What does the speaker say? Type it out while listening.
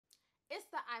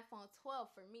iPhone 12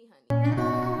 for me, honey.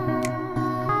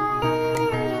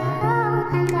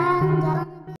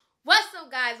 What's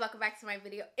up, guys? Welcome back to my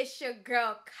video. It's your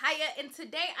girl Kaya, and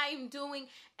today I am doing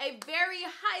a very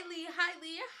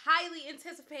highly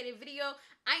anticipated video.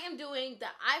 I am doing the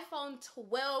iPhone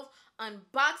 12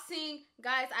 unboxing.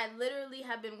 Guys, I literally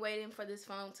have been waiting for this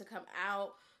phone to come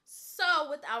out. So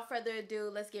without further ado,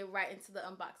 let's get right into the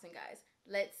unboxing, guys.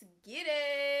 Let's get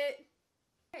it.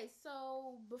 Okay,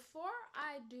 so before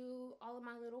I do all of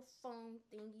my little phone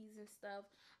thingies and stuff,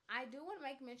 I do want to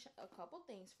make mention a couple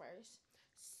things first.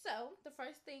 So the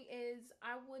first thing is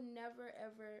I would never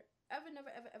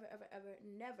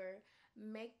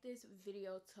make this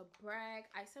video to brag.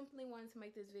 I simply wanted to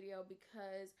make this video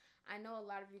because I know a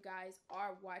lot of you guys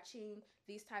are watching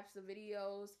these types of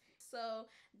videos.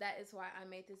 So that is why I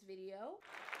made this video.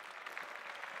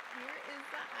 Here is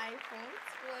the iPhone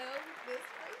 12. This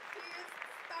right here is the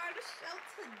star of the show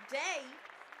today.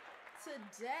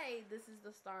 This is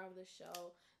the star of the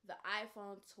show, the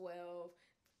iPhone 12.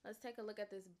 Let's take a look at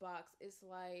this box. It's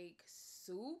like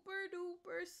super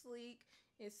duper sleek.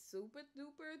 It's super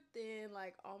duper thin,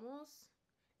 like almost,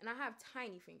 and I have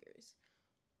tiny fingers.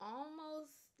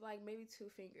 Almost like maybe 2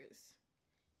 fingers.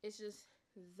 It's just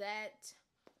that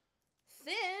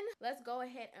thin. Let's go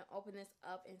ahead and open this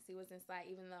up and see what's inside,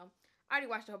 even though I already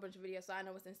watched a whole bunch of videos, so I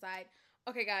know what's inside.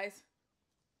 Okay, guys.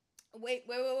 Wait.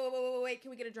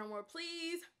 Can we get a drum roll,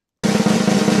 please?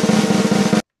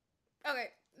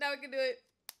 Okay, now we can do it.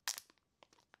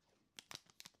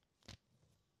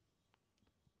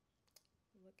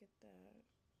 Look at that.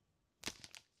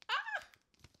 Ah!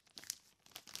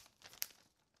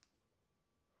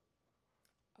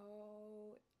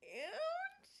 OMG!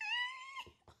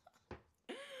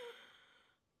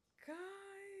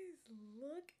 Guys,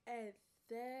 look at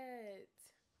that.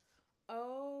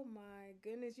 Oh my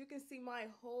goodness, you can see my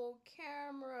whole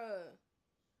camera.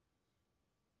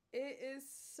 It is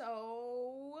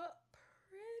so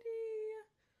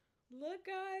pretty. Look,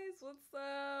 guys, what's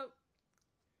up?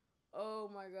 Oh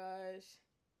my gosh.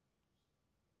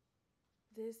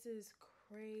 This is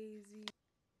crazy.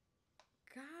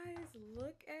 Guys,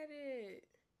 look at it.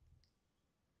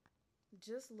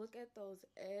 Just look at those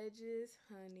edges,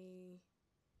 honey.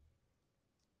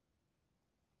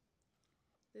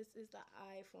 This is the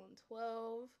iPhone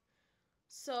 12.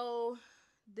 So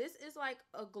this is like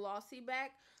a glossy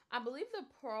back. I believe the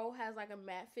Pro has like a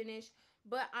matte finish,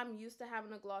 but I'm used to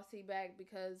having a glossy back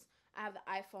because I have the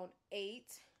iPhone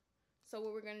 8. So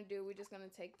what we're going to do, we're just going to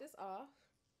take this off.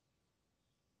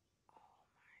 Oh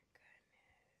my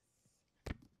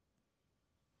goodness.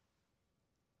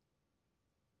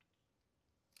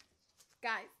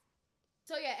 Guys.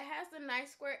 So yeah, it has the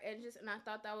nice square edges, and I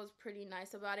thought that was pretty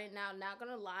nice about it. Now, not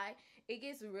gonna lie, it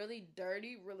gets really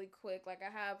dirty really quick. Like, I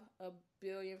have a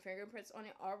billion fingerprints on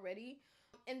it already.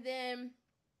 And then,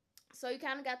 so you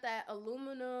kind of got that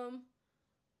aluminum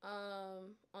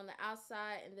on the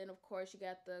outside, and then of course you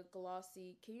got the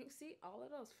glossy. Can you see all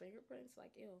of those fingerprints?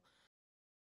 Like, ew.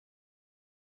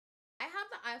 I have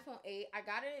the iPhone 8. I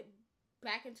got it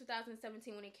back in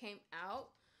 2017 when it came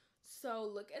out. So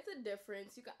look at the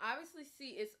difference. You can obviously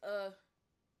see it's a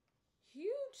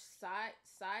huge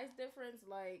size difference.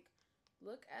 Like,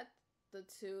 look at the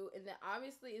two, and then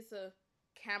obviously it's a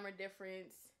camera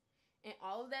difference and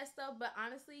all of that stuff. But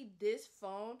honestly, this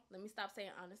phone, let me stop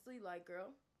saying honestly, like,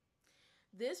 girl,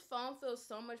 this phone feels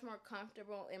so much more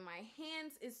comfortable in my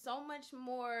hands. It's so much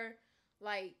more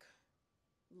like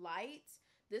light.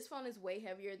 This phone is way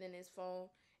heavier than this phone.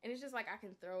 And it's just like I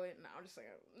can throw it, and I'm just like,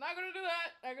 I'm not gonna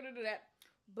do that.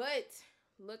 But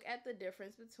look at the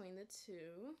difference between the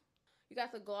two. You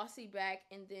got the glossy back,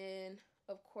 and then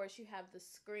of course you have the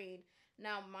screen.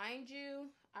 Now, mind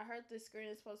you, I heard the screen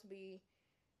is supposed to be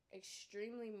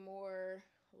extremely more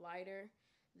lighter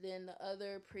than the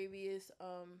other previous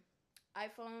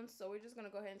iPhones. So we're just gonna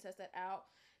go ahead and test that out.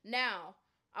 Now,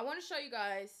 I want to show you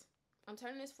guys. I'm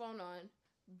turning this phone on,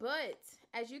 but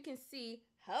as you can see,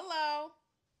 hello,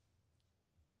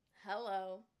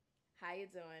 how you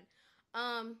doing?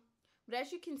 But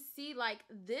as you can see, like,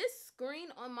 this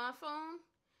screen on my phone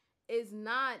is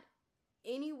not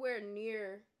anywhere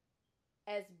near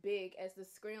as big as the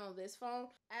screen on this phone.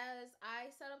 As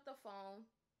I set up the phone,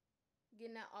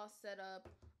 getting that all set up,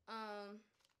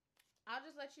 I'll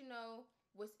just let you know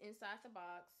what's inside the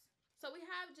box. So we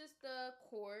have just the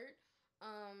cord.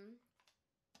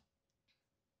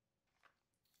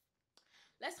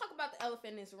 Let's talk about the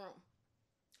elephant in this room.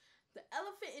 The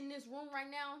elephant in this room right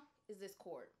now is this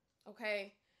cord,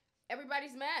 okay?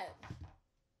 Everybody's mad.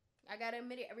 I gotta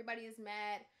admit it, everybody is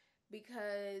mad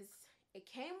because it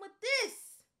came with this,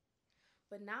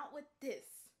 but not with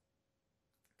this.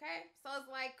 Okay, so it's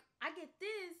like I get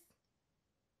this,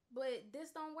 but this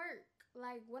don't work.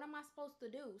 Like, what am I supposed to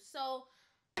do? So,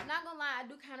 not gonna lie, I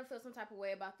do kind of feel some type of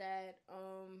way about that.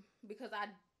 Because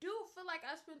I do feel like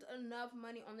I spent enough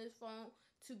money on this phone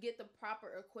to get the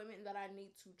proper equipment that I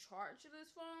need to charge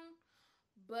this phone.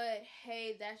 But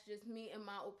hey, that's just me in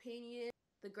my opinion.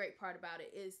 The great part about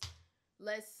it is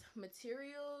less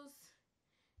materials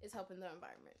is helping the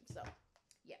environment. So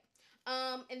yeah.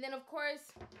 And then of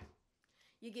course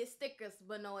you get stickers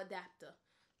but no adapter.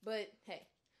 But hey,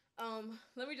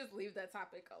 let me just leave that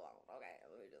topic alone. Okay,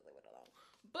 let me just leave it alone.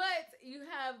 But you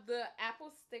have the Apple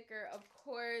sticker, of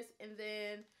course, and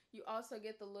then you also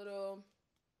get the little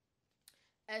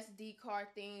SD card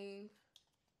thing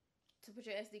to put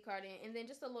your SD card in, and then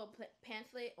just a little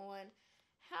pamphlet on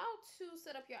how to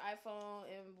set up your iPhone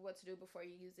and what to do before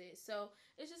you use it. So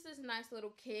it's just this nice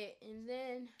little kit, and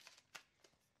then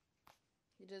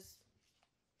you just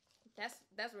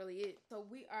that's really it. So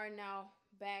we are now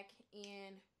back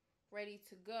and ready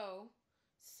to go.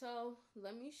 So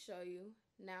let me show you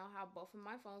now how both of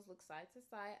my phones look side to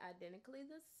side, identically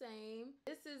the same.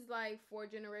 This is like 4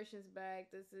 generations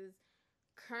back. This is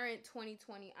current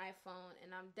 2020 iPhone,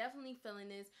 and I'm definitely feeling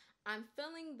this. I'm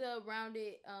feeling the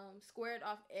rounded squared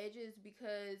off edges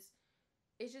because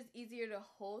it's just easier to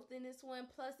hold than this one.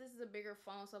 Plus this is a bigger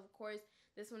phone, so of course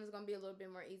this one is going to be a little bit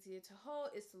more easier to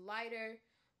hold. It's lighter.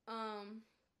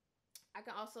 I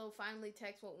can also finally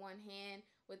text with one hand.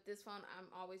 With this phone I'm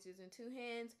always using 2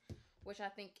 hands, which I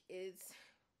think is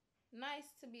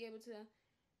nice to be able to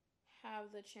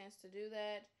have the chance to do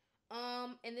that.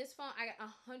 In this phone, I got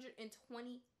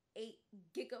 128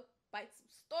 gigabytes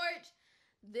of storage.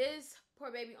 This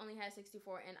poor baby only has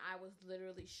 64, and I was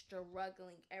literally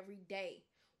struggling every day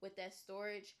with that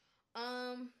storage.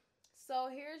 So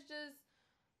here's just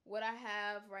what I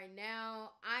have right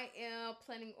now. I am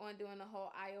planning on doing the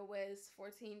whole iOS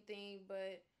 14 thing,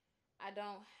 but I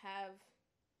didn't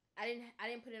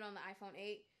put it on the iPhone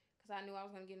 8 because I knew I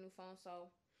was gonna get a new phone.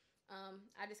 So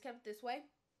I just kept it this way.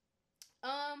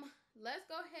 Let's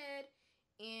go ahead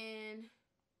and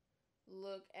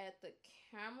look at the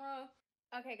camera.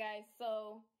 Okay, guys,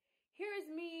 so here's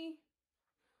me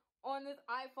on this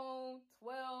iPhone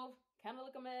 12. Kind of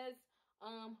look a mess.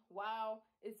 Wow,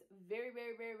 it's very,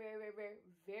 very, very, very, very, very,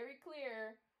 very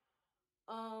clear.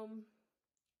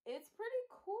 It's pretty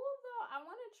cool though. I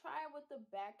want to try it with the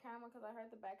back camera because I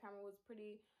heard the back camera was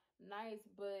pretty nice,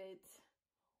 but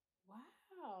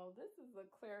wow, this is a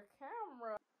clear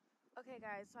camera. Okay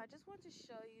guys, so I just want to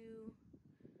show you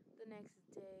the next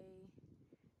day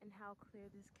and how clear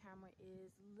this camera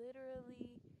is.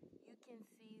 Literally, you can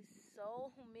see so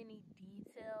many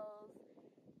details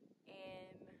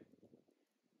and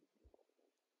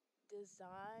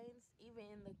designs, even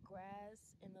in the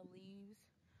grass and the leaves.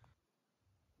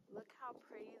 Look how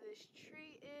pretty this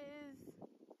tree is.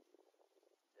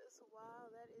 Just wow,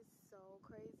 that is so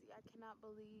crazy. I cannot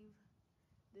believe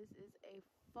this is a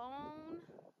phone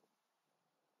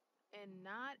and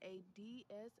not a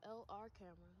DSLR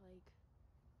camera. Like,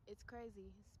 it's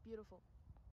crazy. It's beautiful.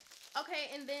 Okay,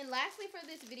 and then lastly for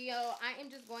this video, I am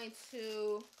just going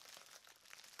to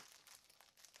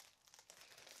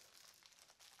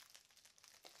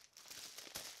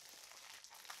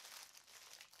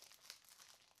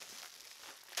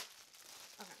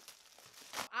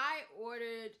I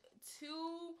ordered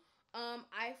 2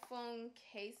 iPhone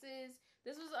cases.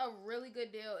 This was a really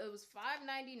good deal. It was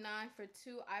 $5.99 for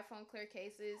 2 iPhone clear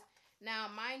cases. Now,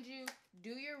 mind you, do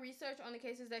your research on the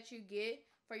cases that you get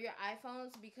for your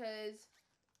iPhones, because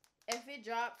if it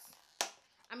drops,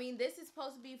 I mean, this is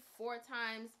supposed to be 4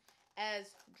 times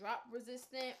as drop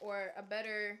resistant, or a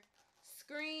better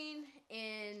screen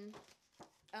and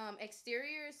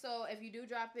exterior. So if you do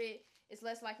drop it, it's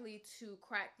less likely to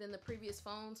crack than the previous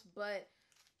phones. But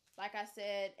like I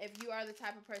said, if you are the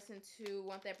type of person to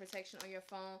want that protection on your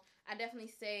phone, I definitely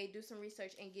say do some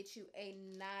research and get you a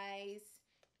nice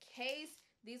case.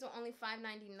 These are only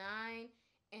 $5.99,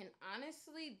 and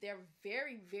honestly, they're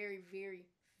very, very, very,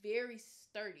 very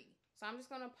sturdy. So I'm just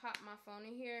gonna pop my phone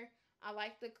in here. I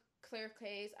like the clear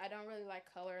case. I don't really like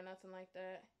color or nothing like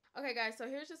that. Okay guys, so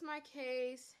here's just my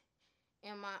case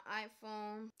and my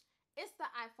iPhone. It's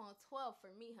the iPhone 12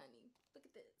 for me, honey. Look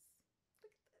at this.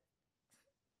 Look at this.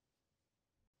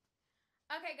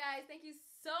 Okay guys, thank you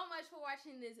so much for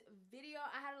watching this video.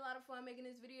 I had a lot of fun making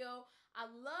this video. I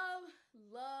love,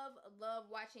 love, love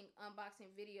watching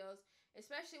unboxing videos,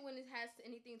 especially when it has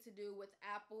anything to do with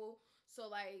Apple.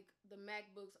 So like the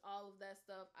MacBooks, all of that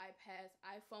stuff, iPads,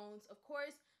 iPhones, of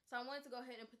course. So I wanted to go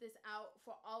ahead and put this out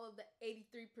for all of the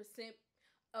 83%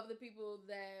 of the people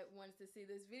that wants to see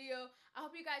this video. I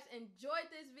hope you guys enjoyed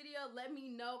this video. Let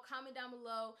me know, comment down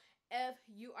below if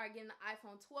you are getting the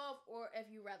iPhone 12 or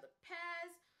if you rather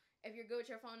pass. If you're good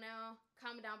with your phone now,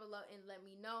 comment down below and let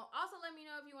me know. Also, let me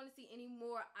know if you want to see any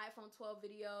more iPhone 12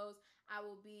 videos. I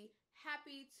will be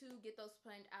happy to get those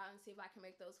planned out and see if I can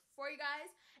make those for you guys.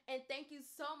 And thank you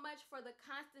so much for the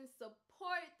constant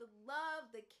support, the love,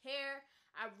 the care.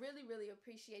 I really, really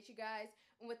appreciate you guys.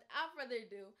 And without further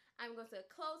ado, I'm going to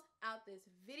close out this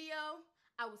video.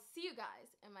 I will see you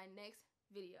guys in my next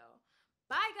video.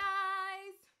 Bye,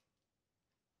 guys!